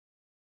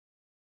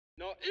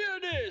Now hear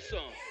this,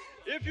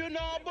 if you know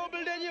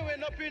bubble, then you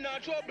end up in a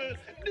trouble.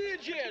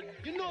 DJ,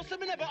 you know,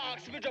 some never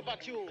ask if you drop a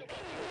tune.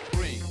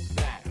 Bring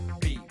that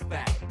beat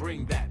back,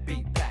 bring that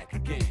beat back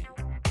again.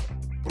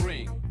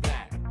 Bring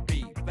that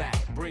beat back,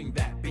 bring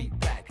that beat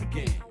back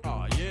again.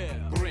 Oh yeah.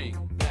 Bring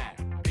that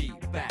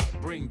beat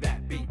back, bring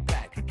that beat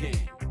back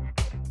again.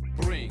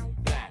 Bring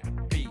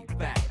that beat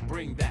back,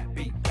 bring that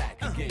beat back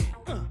again.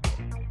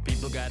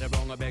 People got it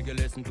wrong, I beg you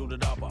listen to the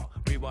dopper.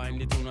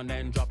 Rewind the tune and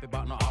then drop it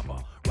back no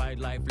upper. Ride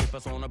life, flip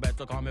a son, I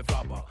better call me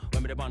flopper.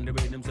 When me the band the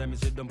rhythm, say me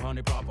sit them pon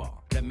the proper.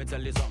 Let me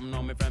tell you something,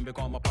 now my friend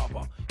become a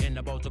popper. In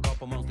about a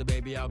couple months, the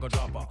baby I go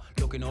drop her.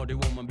 Looking all the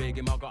woman, big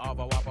him, I go have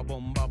a whopper.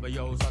 Boom, baba,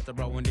 yo, start to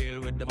bro and deal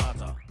with the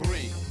matter.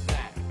 Bring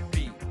that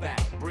beat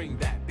back, bring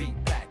that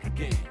beat back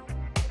again.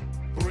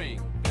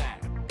 Bring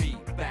that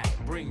beat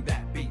back, bring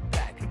that beat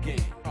back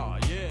again. Oh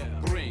yeah.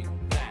 Bring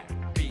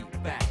that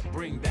beat back,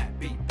 bring that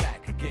beat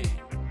back again.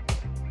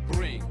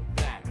 Bring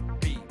that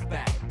beat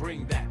back,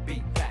 bring that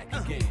beat back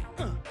again.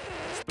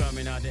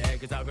 Sperming out the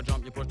egg, cause I go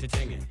jump, you push the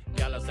thing in.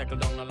 Gal a cycle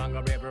down along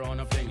a river on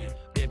a flinging.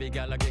 Baby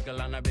gal a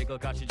giggle and a wiggle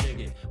cause she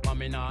jiggy.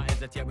 Mommy nah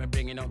hesitate when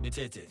bringing up the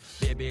titty.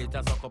 Baby it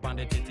a suck up on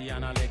the titty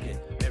and I lick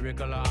it.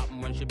 Miracle a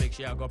happen when she big,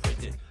 she a go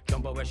pretty.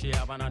 Jump up where she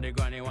have and the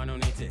granny one who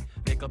need it.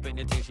 Lick up in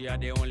the thing, she a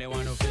the only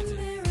one who fit it.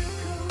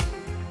 Miracle,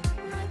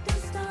 like the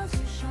stars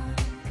who shine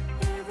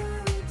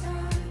every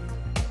time.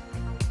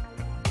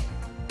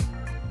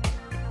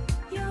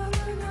 You're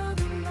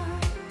another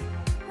light.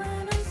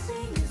 When I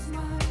see you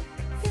smile,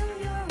 feel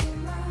you're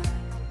alive.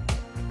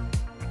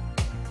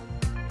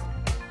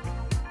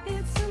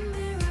 It's a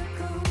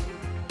miracle,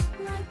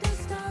 like the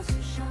stars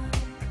who shine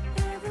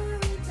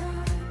every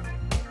time.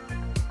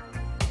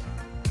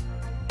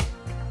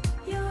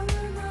 You're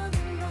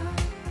another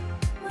light.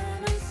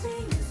 When I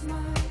see you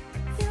smile,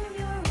 feel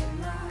you're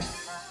alive.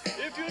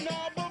 If you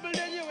know bubble,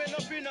 then you end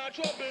up in a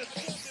trouble.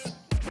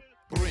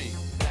 Bring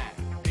that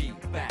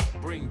beat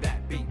back, bring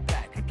that beat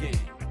back again.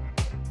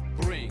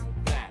 Bring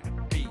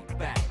that beat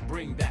back,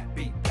 bring that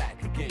beat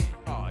back again.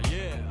 Oh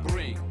yeah.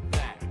 Bring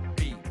that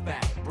beat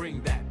back,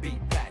 bring that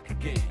beat back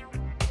again.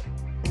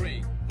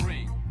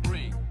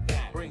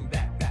 Bring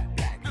that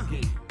back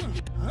again.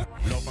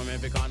 Love from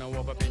every corner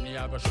of a penny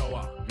I go show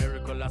her.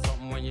 Miracle or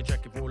something when you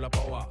check it full of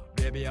power.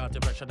 Baby out the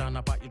pressure down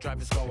the pot, you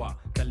drive it slower.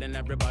 Telling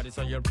everybody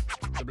so you're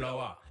the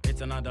blower.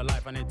 It's another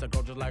life and it's a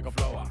grow just like a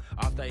flower.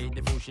 After eat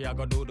the food, she I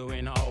go do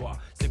in an hour.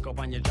 Stick up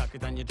on your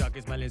jacket and your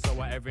jacket smelling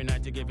sour. Every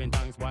night you giving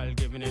thanks while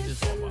giving it It's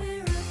this a offer.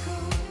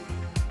 miracle,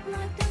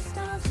 like the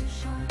stars who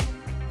shine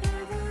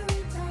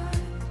every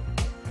time.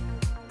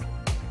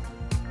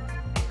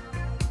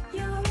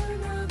 You're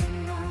another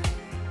light.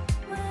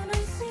 When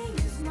I see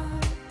you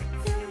smile,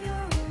 feel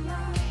you're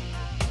alive.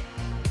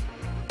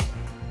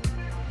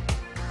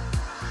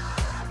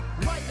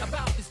 Right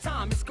about this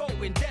time it's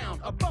going down.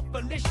 A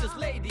buffalicious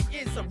lady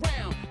is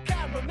around.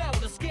 Caramel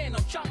the skin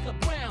of chocolate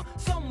brown.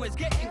 Somewhere's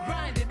getting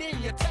grinded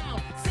in your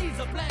town.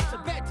 Caesar plants a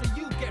bet till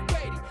you get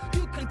ready.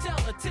 You can tell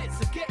the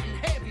tits are getting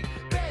heavy.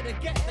 Better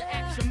get the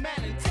action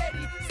man and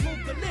Teddy.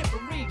 Smooth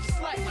delivery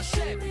just like my It's a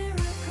Chevy.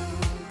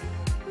 miracle,